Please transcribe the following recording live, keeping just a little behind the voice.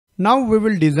Now we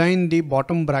will design the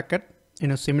bottom bracket in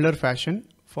a similar fashion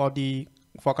for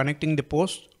connecting the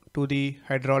post to the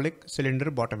hydraulic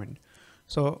cylinder bottom end.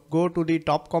 So go to the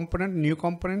top component, new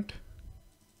component,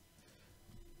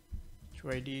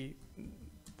 HYD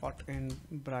bottom end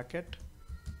bracket.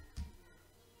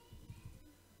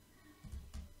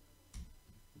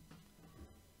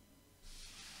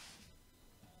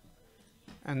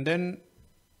 And then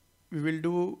we will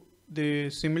do the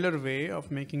similar way of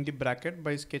making the bracket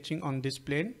by sketching on this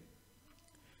plane.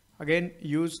 Again,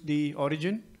 use the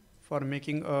origin for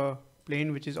making a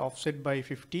plane which is offset by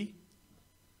 50.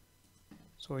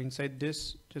 So inside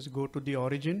this, just go to the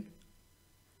origin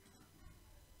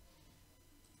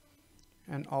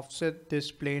and offset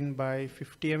this plane by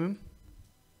 50 mm.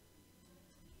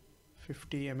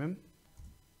 50 mm.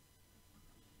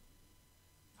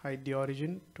 Hide the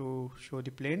origin to show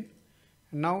the plane.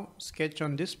 And now sketch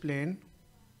on this plane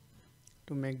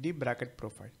to make the bracket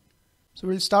profile. So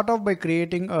we'll start off by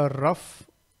creating a rough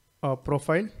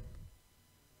profile.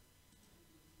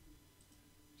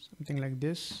 Something like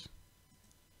this.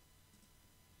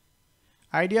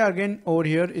 Idea again over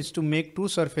here is to make two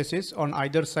surfaces on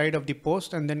either side of the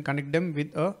post and then connect them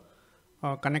with a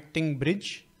connecting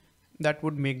bridge that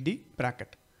would make the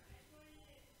bracket.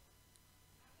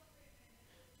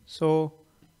 So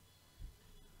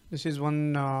this is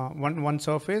one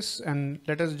surface, and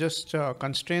let us just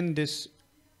constrain this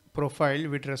profile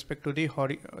with respect to the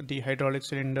hydraulic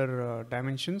cylinder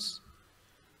dimensions.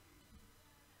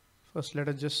 First, let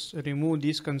us just remove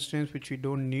these constraints which we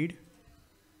don't need.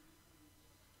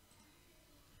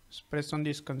 Just press on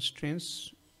these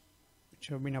constraints which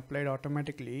have been applied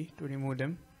automatically to remove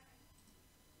them.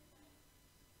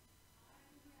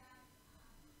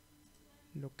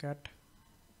 Look at,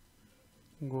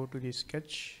 go to the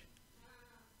sketch,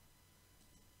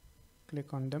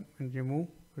 click on them and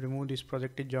remove this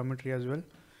projected geometry as well.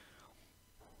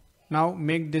 Now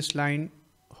make this line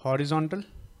horizontal.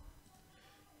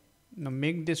 Now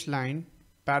make this line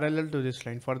parallel to this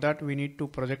line. For that we need to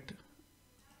project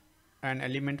an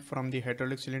element from the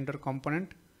hydraulic cylinder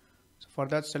component. So for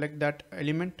that, select that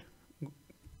element,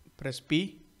 press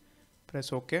P,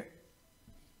 press OK.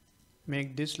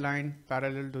 Make this line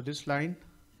parallel to this line.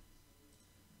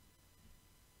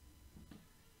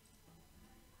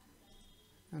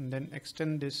 And then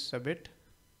extend this a bit.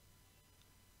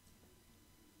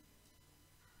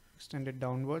 Extend it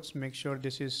downwards. Make sure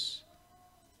this is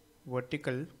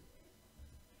vertical.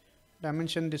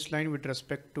 Dimension this line with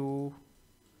respect to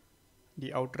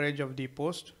the outer edge of the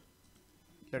post.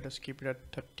 Let us keep it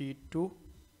at 32.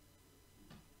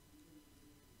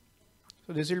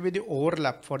 So this will be the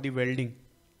overlap for the welding.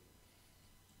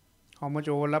 How much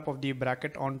overlap of the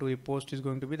bracket onto the post is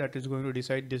going to be, that is going to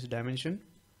decide this dimension.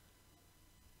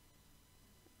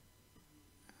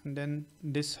 And then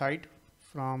this height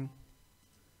from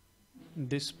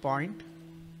this point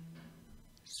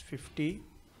is 50.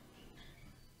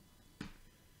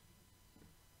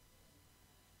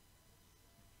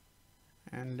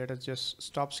 And let us just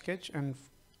stop sketch and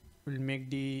we'll make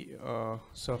the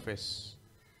surface.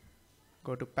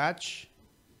 Go to patch,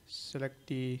 select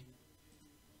the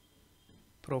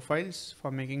profiles for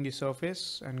making the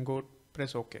surface and go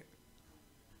press OK.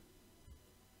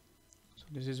 So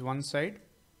this is one side.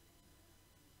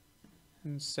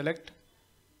 And select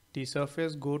the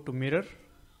surface, go to mirror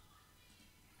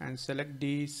and select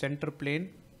the center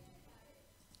plane.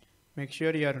 Make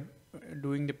sure you are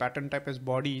doing the pattern type as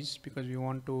bodies because we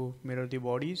want to mirror the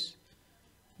bodies.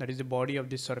 That is the body of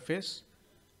this surface.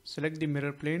 Select the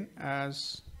mirror plane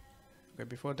as, okay,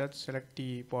 before that select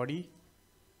the body,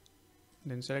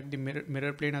 then select the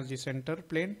mirror plane as the center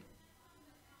plane,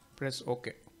 press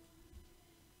OK.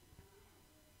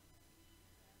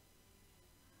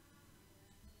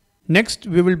 Next,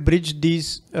 we will bridge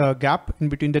these gap in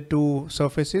between the two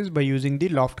surfaces by using the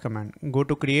loft command. Go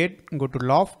to create, go to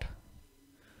loft.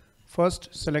 First,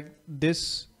 select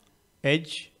this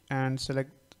edge and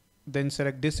select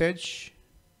this edge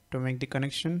to make the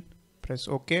connection. Press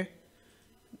OK.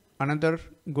 Another,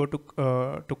 go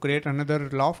to create another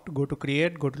loft. Go to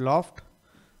create, go to loft.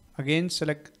 Again,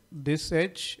 select this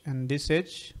edge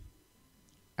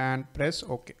and press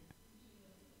OK.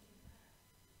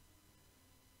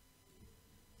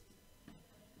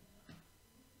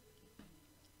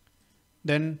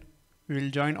 Then we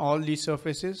will join all these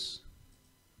surfaces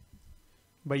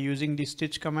by using the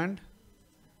stitch command.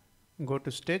 Go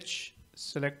to stitch,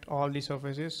 select all the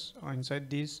surfaces inside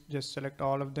these, just select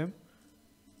all of them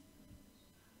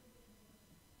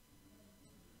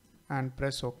and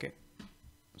press OK.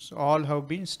 So all have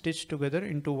been stitched together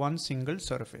into one single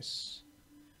surface.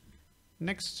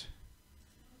 Next,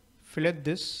 fillet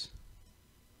this.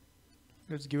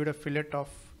 Let's give it a fillet of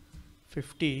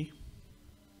 50.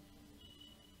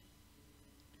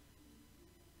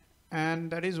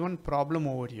 And there is one problem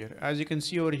over here. As you can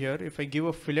see over here, if I give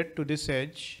a fillet to this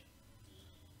edge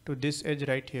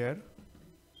right here,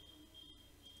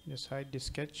 just hide the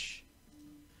sketch.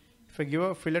 If I give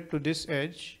a fillet to this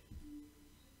edge,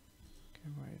 okay,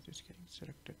 why is this getting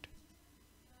selected?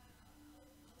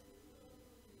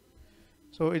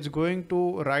 So it's going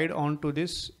to ride onto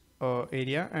this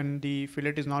area, and the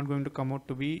fillet is not going to come out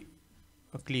to be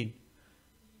clean.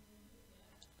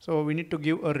 So we need to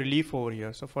give a relief over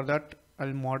here. So for that,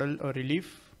 I'll model a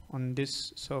relief on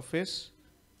this surface.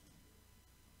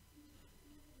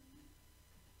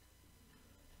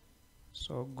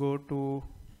 So go to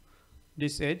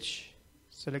this edge,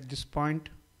 select this point,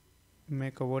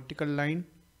 make a vertical line.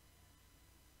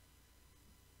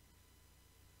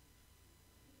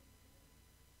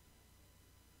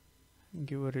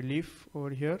 Give a relief over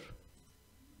here.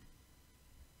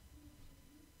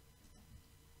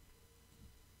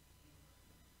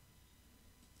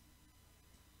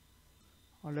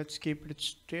 Or let's keep it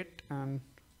straight and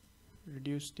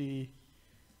reduce the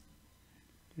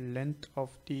length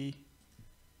of the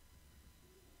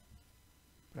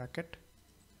bracket.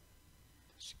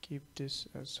 Let's keep this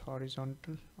as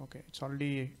horizontal. Okay, it's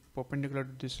already perpendicular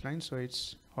to this line, so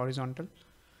it's horizontal.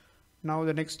 Now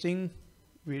the next thing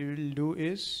we will do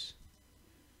is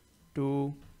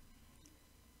to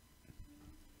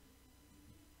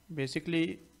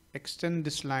basically extend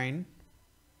this line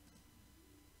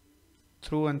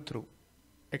through and through.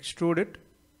 Extrude it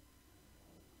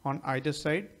on either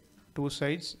side, two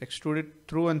sides, extrude it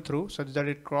through and through such that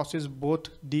it crosses both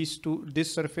these two,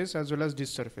 this surface as well as this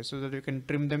surface, so that you can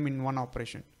trim them in one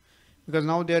operation, because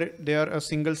now they are a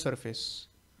single surface.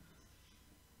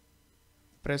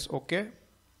 Press OK,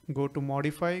 go to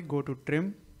modify, go to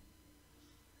trim,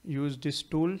 use this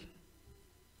tool,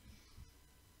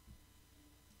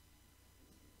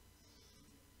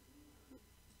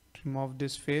 trim off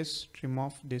this face, trim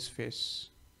off this face.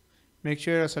 Make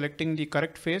sure you are selecting the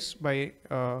correct face by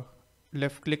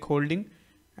left click holding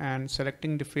and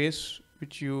selecting the face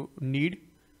which you need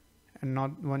and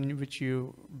not one which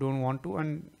you don't want to,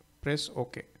 and press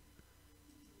OK.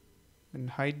 Then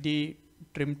hide the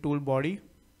trim tool body.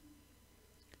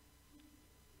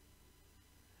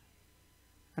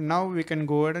 And now we can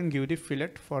go ahead and give the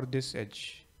fillet for this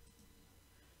edge.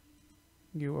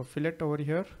 Give a fillet over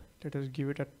here. Let us give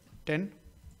it a 10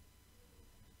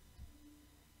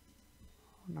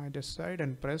 on either side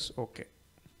and press OK.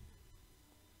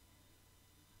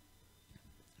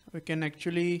 We can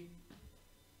actually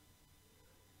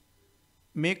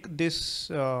make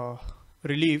this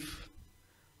relief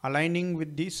aligning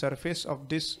with the surface of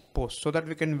this post, so that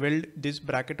we can weld this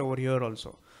bracket over here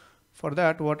also. For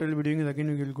that, what we'll be doing is, again,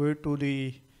 we will go to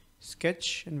the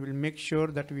sketch and we'll make sure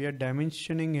that we are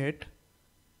dimensioning it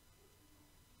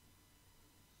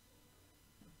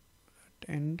at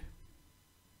end,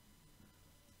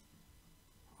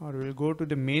 or we'll go to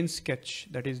the main sketch,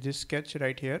 that is this sketch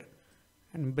right here,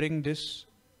 and bring this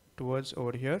towards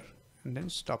over here and then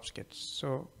stop sketch.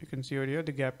 So you can see over here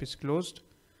the gap is closed.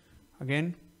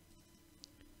 Again,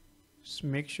 just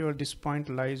make sure this point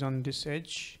lies on this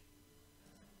edge.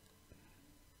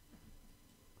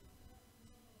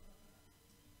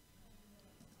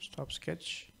 Stop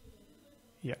sketch.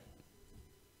 Yeah.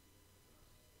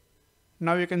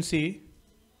 Now you can see,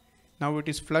 now it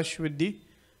is flush with the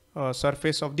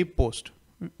surface of the post,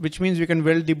 which means we can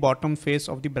weld the bottom face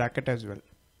of the bracket as well.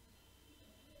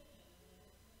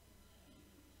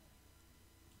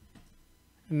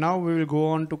 Now we will go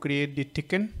on to create the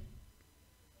thicken.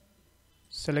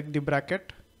 Select the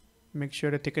bracket, make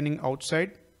sure the thickening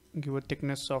outside, give a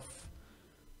thickness of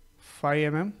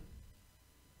 5 mm.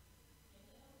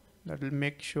 That will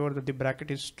make sure that the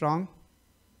bracket is strong,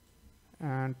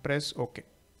 and press OK.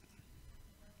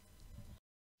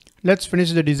 Let's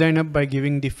finish the design up by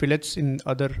giving the fillets in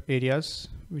other areas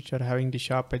which are having the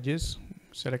sharp edges.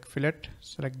 Select fillet,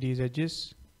 select these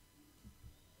edges,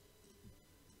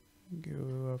 give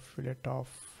a fillet of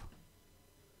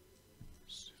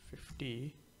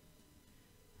 50,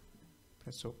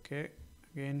 press OK.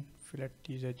 Again, fillet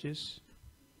these edges.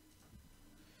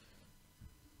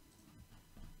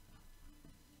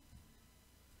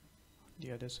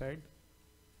 The other side.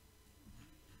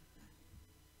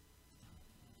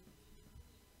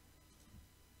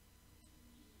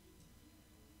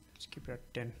 Let's keep it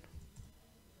at 10.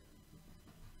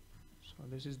 So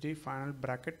this is the final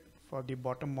bracket for the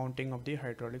bottom mounting of the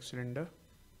hydraulic cylinder.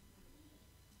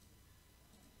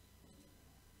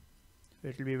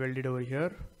 It will be welded over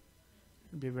here.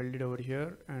 will be welded over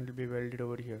here and will be welded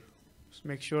over here. So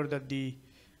make sure that the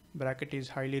bracket is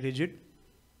highly rigid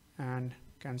and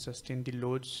can sustain the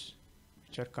loads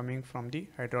which are coming from the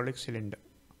hydraulic cylinder.